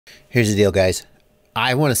Here's the deal, guys.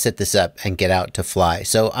 I want to set this up and get out to fly.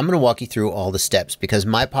 So I'm going to walk you through all the steps because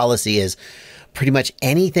my policy is pretty much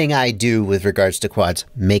anything I do with regards to quads,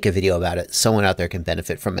 make a video about it. Someone out there can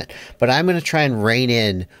benefit from it. But I'm going to try and rein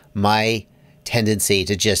in my tendency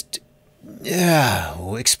to just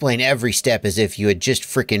explain every step as if you had just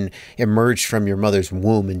freaking emerged from your mother's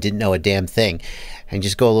womb and didn't know a damn thing. And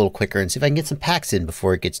just go a little quicker and see if I can get some packs in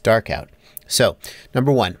before it gets dark out. So,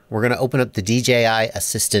 number one, we're going to open up the DJI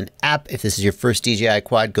Assistant app. If this is your first DJI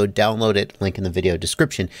quad, go download it. Link in the video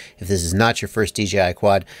description. If this is not your first DJI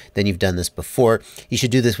quad, then you've done this before. You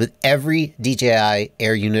should do this with every DJI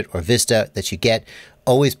Air unit or Vista that you get.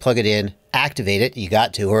 Always plug it in, activate it. You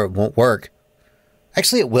got to, or it won't work.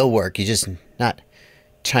 Actually, it will work. You just not.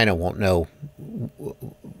 China won't know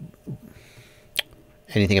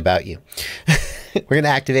anything about you. We're going to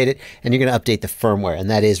activate it, and you're going to update the firmware, and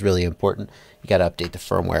that is really important. You got to update the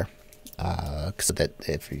firmware so that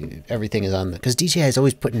if everything is on the, because DJI is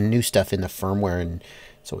always putting new stuff in the firmware, and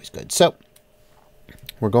it's always good. So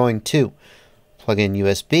we're going to plug in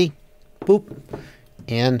USB, boop,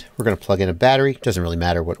 and we're going to plug in a battery. Doesn't really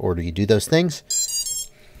matter what order you do those things.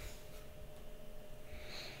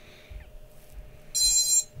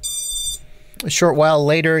 A short while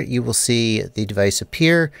later, you will see the device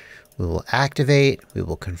appear. We will activate. We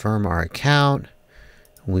will confirm our account.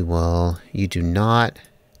 You do not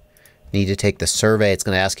need to take the survey. It's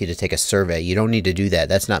going to ask you to take a survey. You don't need to do that.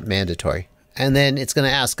 That's not mandatory. And then it's going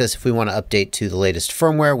to ask us if we want to update to the latest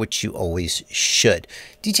firmware, which you always should.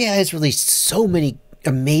 DJI has released so many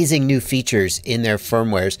amazing new features in their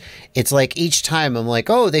firmwares. It's like each time I'm like,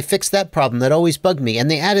 oh, they fixed that problem that always bugged me, and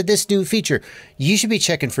they added this new feature. You should be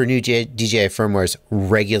checking for new DJI firmwares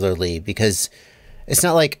regularly, because it's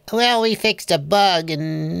not like, well, we fixed a bug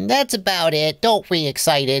and that's about it. Don't be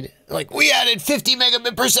excited. Like, we added 50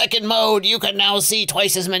 megabit per second mode. You can now see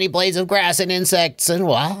twice as many blades of grass and insects and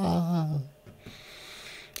wow.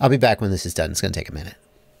 I'll be back when this is done. It's going to take a minute.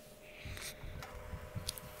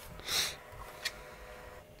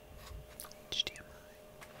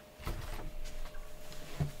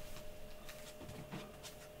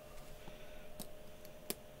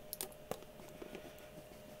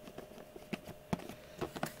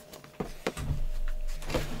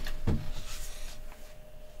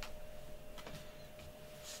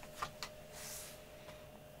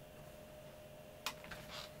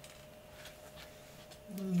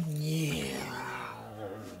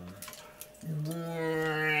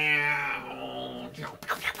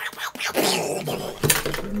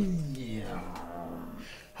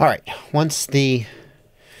 All right, once the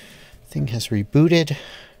thing has rebooted,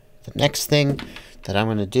 the next thing that I'm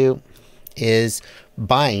going to do is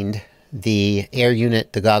bind the air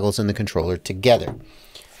unit, the goggles, and the controller together.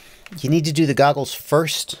 You need to do the goggles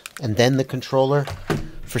first and then the controller.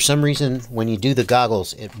 For some reason, when you do the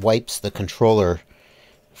goggles, it wipes the controller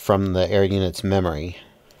from the air unit's memory.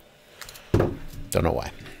 Don't know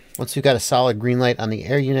why. Once we've got a solid green light on the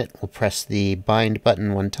air unit, we'll press the bind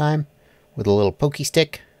button one time with a little pokey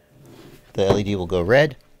stick. The LED will go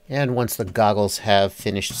red. And once the goggles have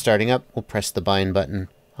finished starting up, we'll press the bind button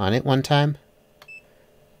on it one time.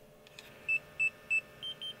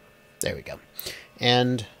 There we go.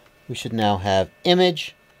 And we should now have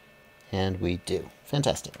image, and we do.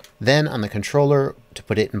 Fantastic. Then on the controller, to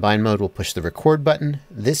put it in bind mode, we'll push the record button,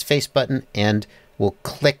 this face button, and we'll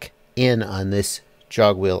click in on this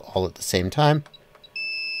jog wheel all at the same time.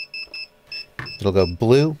 It'll go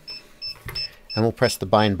blue, and we'll press the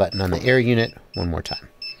bind button on the air unit one more time.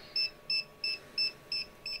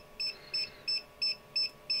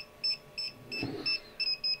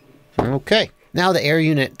 Okay, now the air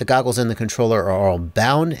unit, the goggles, and the controller are all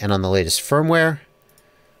bound and on the latest firmware.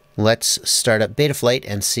 Let's start up Betaflight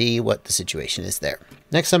and see what the situation is there.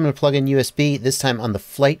 Next, I'm going to plug in USB, this time on the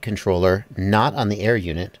flight controller, not on the air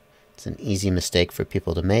unit. It's an easy mistake for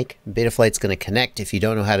people to make. Betaflight's going to connect. If you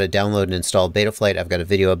don't know how to download and install Betaflight, I've got a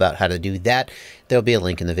video about how to do that. There'll be a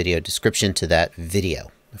link in the video description to that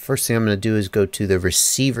video. The first thing I'm going to do is go to the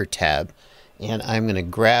receiver tab, and I'm going to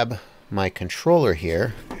grab my controller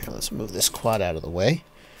here. Let's move this quad out of the way.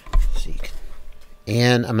 So you can,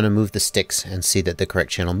 and I'm going to move the sticks and see that the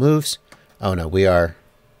correct channel moves. Oh no, we don't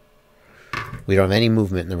have any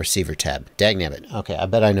movement in the receiver tab. Dagnabbit. Okay, I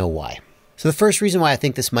bet I know why. So the first reason why I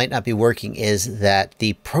think this might not be working is that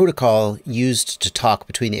the protocol used to talk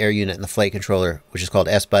between the air unit and the flight controller, which is called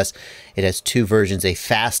S-Bus, it has two versions, a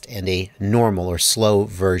fast and a normal or slow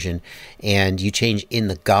version. And you change in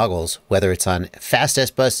the goggles whether it's on fast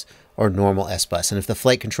S-Bus or normal S-Bus. And if the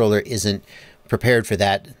flight controller isn't prepared for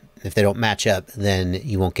that, If they don't match up, then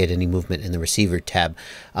you won't get any movement in the receiver tab.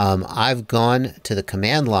 I've gone to the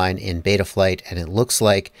command line in Betaflight, and it looks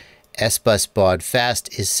like SBus baud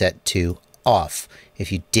fast is set to off.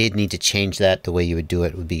 If you did need to change that, the way you would do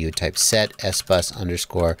it would be you would type set SBus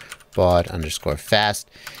underscore baud underscore fast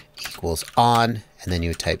equals on, and then you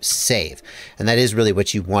would type save. And that is really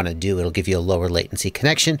what you want to do. It'll give you a lower latency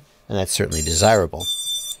connection, and that's certainly desirable.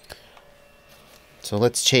 So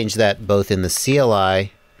let's change that both in the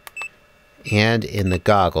CLI and in the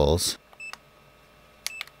goggles.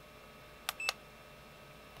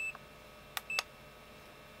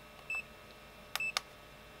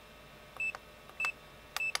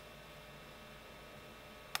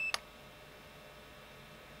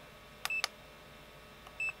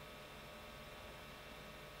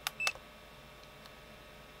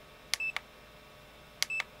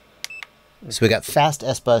 So we got fast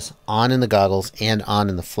SBus on in the goggles and on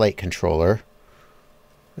in the flight controller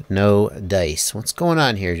with no dice. What's going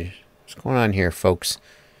on here? What's going on here, folks?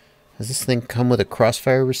 Does this thing come with a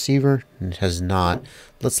Crossfire receiver? It has not.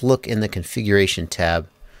 Let's look in the configuration tab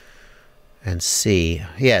and see.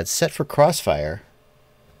 Yeah, it's set for Crossfire,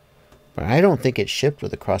 but I don't think it shipped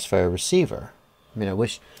with a Crossfire receiver. I mean, I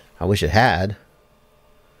wish it had.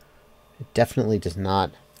 It definitely does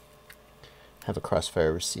not have a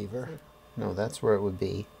Crossfire receiver. No, that's where it would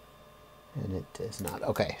be, and it is not.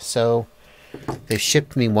 Okay, so they've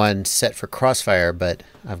shipped me one set for Crossfire, but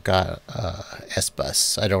I've got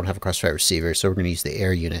SBus. I don't have a Crossfire receiver, so we're going to use the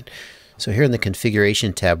air unit. So here in the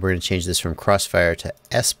configuration tab, we're going to change this from Crossfire to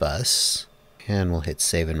SBus, and we'll hit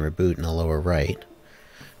save and reboot in the lower right.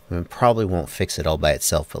 It probably won't fix it all by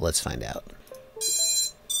itself, but let's find out.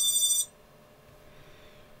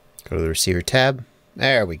 Go to the receiver tab.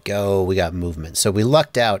 There we go. We got movement. So we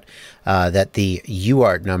lucked out that the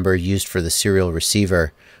UART number used for the serial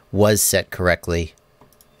receiver was set correctly.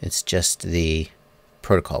 It's just the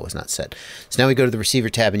protocol was not set. So now we go to the receiver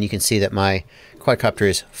tab, and you can see that my quadcopter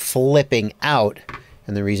is flipping out.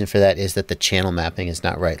 And the reason for that is that the channel mapping is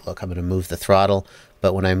not right. Look, I'm going to move the throttle,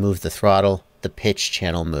 but when I move the throttle, the pitch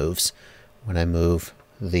channel moves. When I move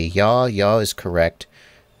the yaw is correct.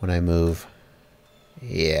 When I move,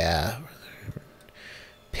 yeah,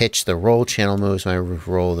 pitch, the roll channel moves. When I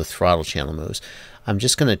roll, the throttle channel moves. I'm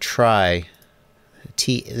just going to try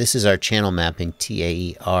this is our channel mapping,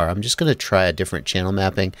 TAER. I'm just going to try a different channel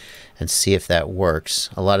mapping and see if that works.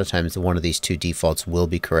 A lot of times one of these two defaults will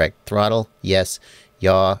be correct. Throttle, yes.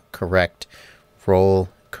 Yaw, correct. Roll,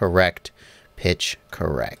 correct. Pitch,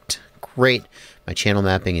 correct. Great. My channel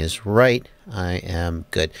mapping is right. I am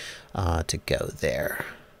good to go there.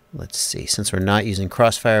 Let's see. Since we're not using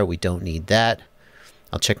Crossfire, we don't need that.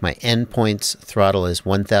 I'll check my endpoints. Throttle is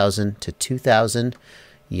 1000 to 2000.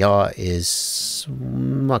 Yaw is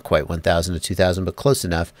not quite 1000 to 2000, but close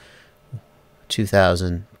enough.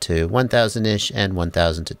 2000 to 1000-ish and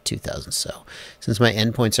 1000 to 2000. So since my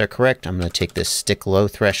endpoints are correct, I'm going to take this stick low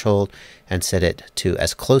threshold and set it to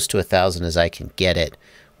as close to 1000 as I can get it,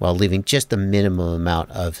 while leaving just the minimum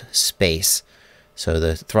amount of space. So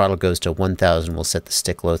the throttle goes to 1000. We'll set the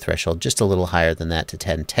stick low threshold just a little higher than that to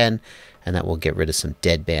 1010, and that will get rid of some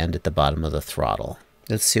deadband at the bottom of the throttle.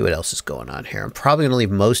 Let's see what else is going on here. I'm probably going to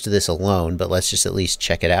leave most of this alone, but let's just at least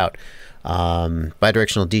check it out.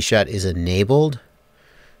 Bidirectional D-shot is enabled,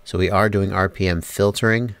 so we are doing RPM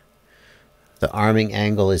filtering. The arming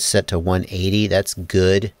angle is set to 180. That's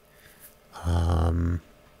good. That'll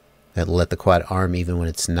let the quad arm even when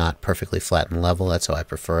it's not perfectly flat and level. That's how I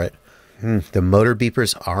prefer it. The motor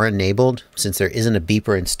beepers are enabled. Since there isn't a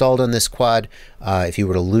beeper installed on this quad, if you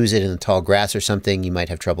were to lose it in the tall grass or something, you might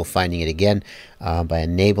have trouble finding it again. By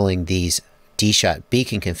enabling these D-shot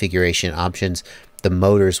beacon configuration options, the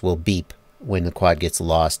motors will beep when the quad gets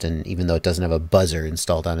lost, and even though it doesn't have a buzzer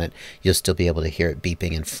installed on it, you'll still be able to hear it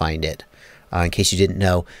beeping and find it. In case you didn't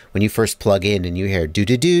know, when you first plug in and you hear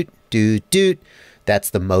doot-doot-doot, doot-doot,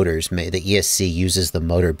 that's the motors. The ESC uses the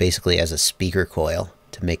motor basically as a speaker coil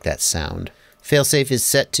to make that sound. Failsafe is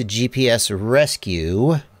set to GPS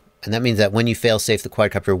rescue, and that means that when you failsafe, the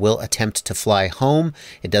quadcopter will attempt to fly home.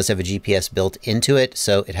 It does have a GPS built into it,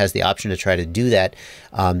 so it has the option to try to do that.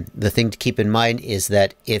 The thing to keep in mind is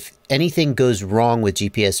that if anything goes wrong with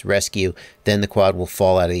GPS rescue, then the quad will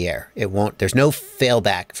fall out of the air. It won't. There's no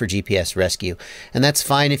failback for GPS rescue, and that's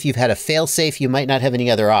fine. If you've had a failsafe, you might not have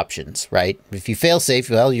any other options, right? If you failsafe,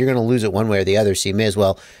 well, you're going to lose it one way or the other, so you may as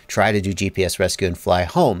well try to do GPS rescue and fly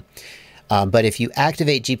home. But if you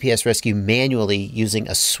activate GPS rescue manually using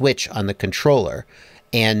a switch on the controller,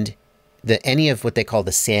 and any of what they call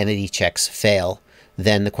the sanity checks fail,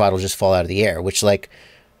 then the quad will just fall out of the air, which, like,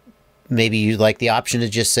 maybe you like the option to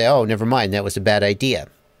just say, oh, never mind, that was a bad idea.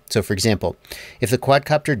 So for example, if the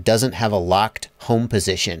quadcopter doesn't have a locked home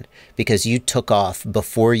position because you took off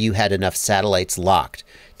before you had enough satellites locked,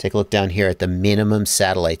 take a look down here at the minimum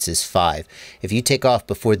satellites is 5. If you take off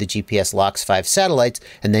before the GPS locks 5 satellites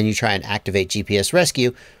and then you try and activate GPS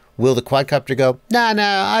rescue, will the quadcopter go,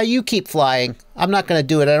 nah, you keep flying. I'm not going to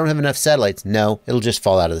do it. I don't have enough satellites. No, it'll just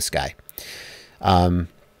fall out of the sky.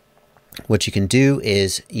 What you can do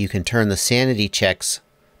is you can turn the sanity checks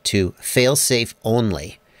to fail-safe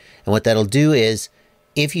only. And what that'll do is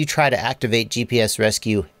if you try to activate GPS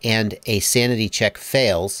rescue and a sanity check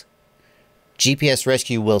fails, GPS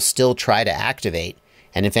rescue will still try to activate.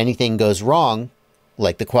 And if anything goes wrong,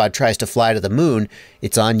 like the quad tries to fly to the moon,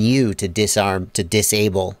 it's on you to disarm, to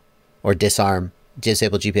disable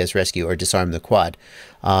GPS rescue or disarm the quad.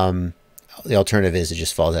 The alternative is it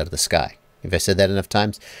just falls out of the sky. If I said that enough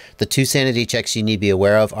times, the 2 sanity checks you need to be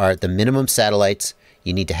aware of are the minimum satellites.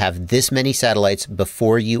 You need to have this many satellites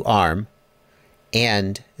before you arm,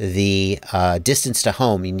 and the distance to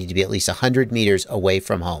home. You need to be at least 100 meters away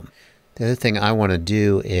from home. The other thing I want to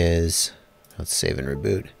do is, let's save and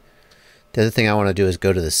reboot. The other thing I want to do is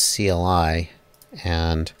go to the CLI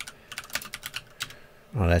and,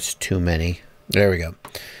 oh, that's too many. There we go.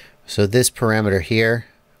 So this parameter here,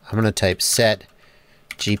 I'm going to type set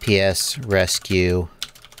GPS rescue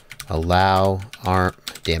allow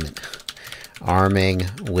arming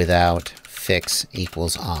without fix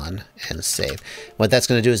equals on, and save. What that's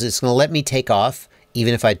going to do is it's going to let me take off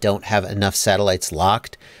even if I don't have enough satellites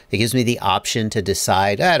locked. It gives me the option to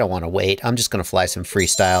decide, I don't want to wait. I'm just going to fly some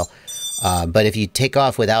freestyle. But if you take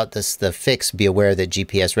off without the fix, be aware that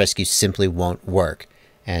GPS rescue simply won't work.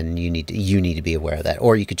 And you need to be aware of that.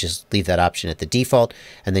 Or you could just leave that option at the default,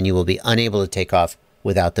 and then you will be unable to take off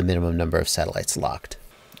without the minimum number of satellites locked.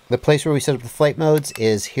 The place where we set up the flight modes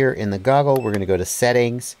is here in the goggle. We're going to go to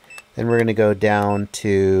settings, then we're going to go down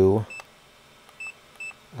to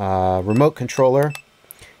remote controller,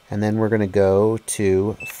 and then we're going to go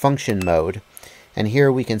to function mode. And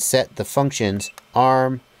here we can set the functions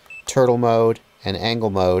arm, turtle mode, and angle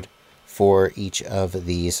mode for each of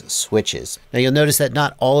these switches. Now you'll notice that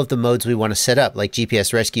not all of the modes we want to set up, like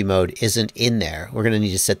GPS rescue mode, isn't in there. We're going to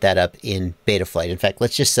need to set that up in Betaflight. In fact,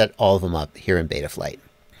 let's just set all of them up here in Betaflight.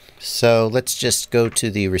 So let's just go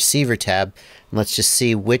to the receiver tab and let's just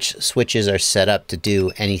see which switches are set up to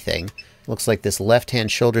do anything. Looks like this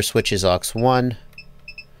left-hand shoulder switch is aux1.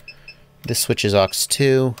 This switch is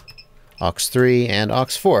aux2, aux3, and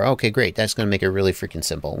aux4. Okay, great. That's going to make it really freaking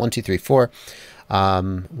simple. 1, 2, 3, 4.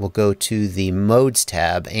 We'll go to the modes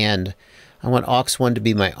tab, and I want aux1 to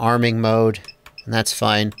be my arming mode, and that's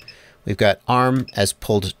fine. We've got arm as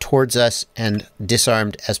pulled towards us and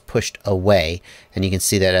disarmed as pushed away. And you can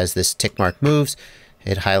see that as this tick mark moves,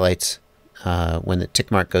 it highlights when the tick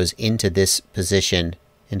mark goes into this position,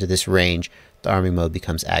 into this range, the arming mode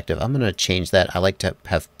becomes active. I'm going to change that. I like to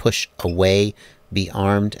have push away be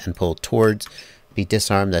armed and pull towards be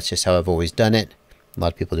disarmed. That's just how I've always done it. A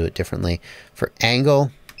lot of people do it differently. For angle,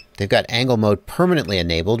 they've got angle mode permanently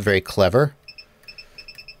enabled. Very clever.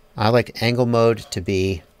 I like angle mode to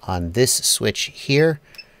be on this switch here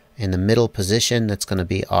in the middle position. That's going to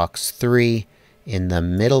be aux3. In the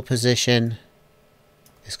middle position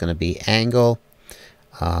is going to be angle.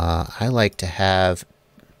 I like to have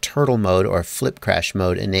turtle mode or flip crash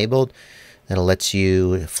mode enabled. That'll let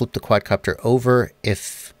you flip the quadcopter over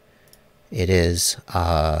if it is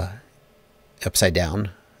upside down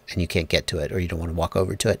and you can't get to it or you don't want to walk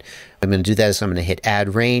over to it. I'm going to do that, so I'm going to hit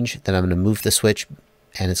add range, then I'm going to move the switch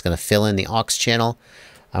and it's going to fill in the aux channel.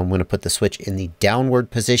 I'm going to put the switch in the downward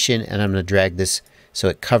position and I'm going to drag this so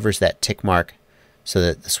it covers that tick mark so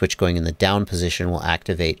that the switch going in the down position will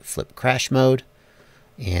activate flip crash mode.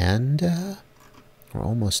 And we're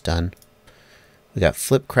almost done. We got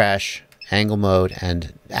flip crash, angle mode,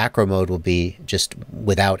 and acro mode will be just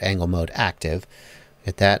without angle mode active.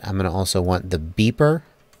 At that, I'm going to also want the beeper.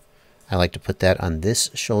 I like to put that on this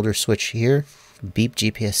shoulder switch here. Beep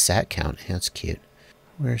GPS sat count. Yeah, that's cute.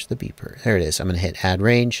 Where's the beeper? There it is. I'm going to hit add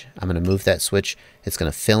range. I'm going to move that switch. It's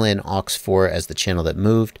going to fill in aux4 as the channel that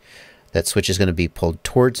moved. That switch is going to be pulled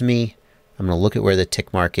towards me. I'm going to look at where the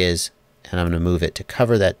tick mark is, and I'm going to move it to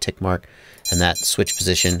cover that tick mark, and that switch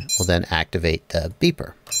position will then activate the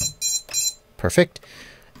beeper. Perfect.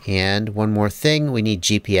 And one more thing, we need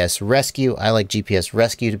GPS rescue. I like GPS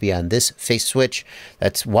rescue to be on this face switch.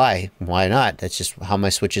 That's why. Why not? That's just how my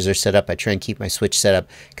switches are set up. I try and keep my switch set up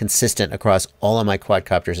consistent across all of my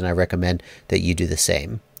quadcopters, and I recommend that you do the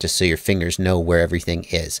same, just so your fingers know where everything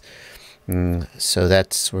is. So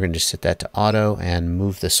we're going to just set that to auto and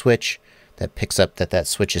move the switch. that picks up that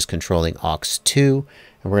switch is controlling aux 2.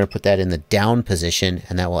 And we're going to put that in the down position,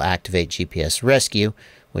 and that will activate GPS rescue,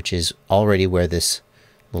 which is already where this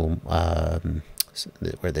little,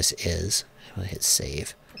 where this is. I'm going to hit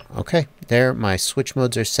save. Okay, there, my switch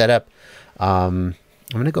modes are set up. I'm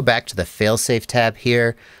going to go back to the failsafe tab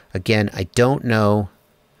here. Again, I don't know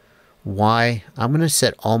why. I'm going to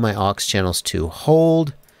set all my aux channels to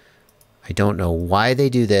hold. I don't know why they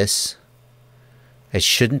do this. It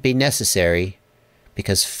shouldn't be necessary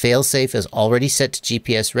because failsafe is already set to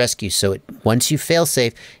GPS rescue. So once you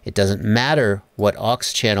failsafe, it doesn't matter what aux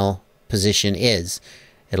channel position is.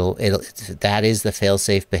 That is the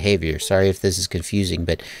failsafe behavior. Sorry if this is confusing,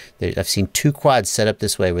 but I've seen 2 quads set up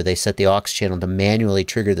this way where they set the aux channel to manually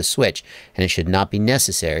trigger the switch, and it should not be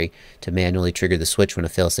necessary to manually trigger the switch when a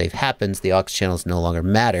failsafe happens. The aux channels no longer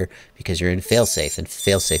matter because you're in failsafe, and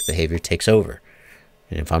failsafe behavior takes over.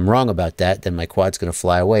 And if I'm wrong about that, then my quad's going to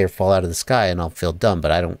fly away or fall out of the sky, and I'll feel dumb,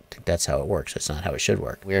 but I don't think that's how it works. That's not how it should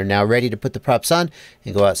work. We are now ready to put the props on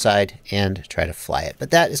and go outside and try to fly it.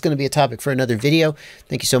 But that is going to be a topic for another video.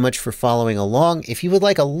 Thank you so much for following along. If you would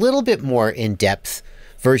like a little bit more in-depth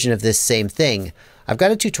version of this same thing, I've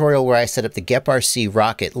got a tutorial where I set up the GEP-RC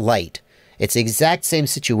Rocket Lite. It's the exact same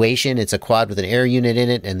situation. It's a quad with an air unit in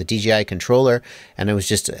it and the DJI controller, and it was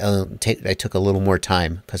just I took a little more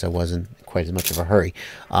time because I wasn't quite as much of a hurry.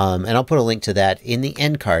 And I'll put a link to that in the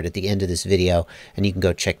end card at the end of this video, and you can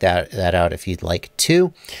go check that out if you'd like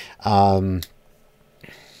to. Yeah,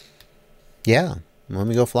 let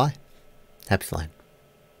me go fly. Happy flying.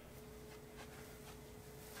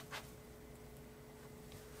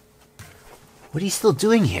 What are you still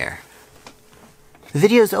doing here? The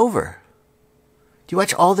video's over. Do you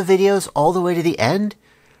watch all the videos all the way to the end?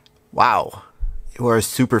 Wow, you are a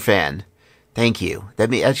super fan. Thank you.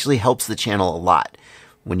 That actually helps the channel a lot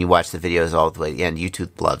when you watch the videos all the way to the end.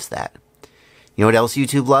 YouTube loves that. You know what else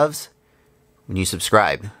YouTube loves? When you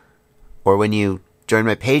subscribe. Or when you join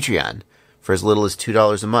my Patreon for as little as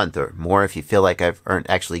 $2 a month or more if you feel like I've earned.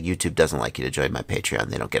 Actually, YouTube doesn't like you to join my Patreon.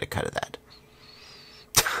 They don't get a cut of that.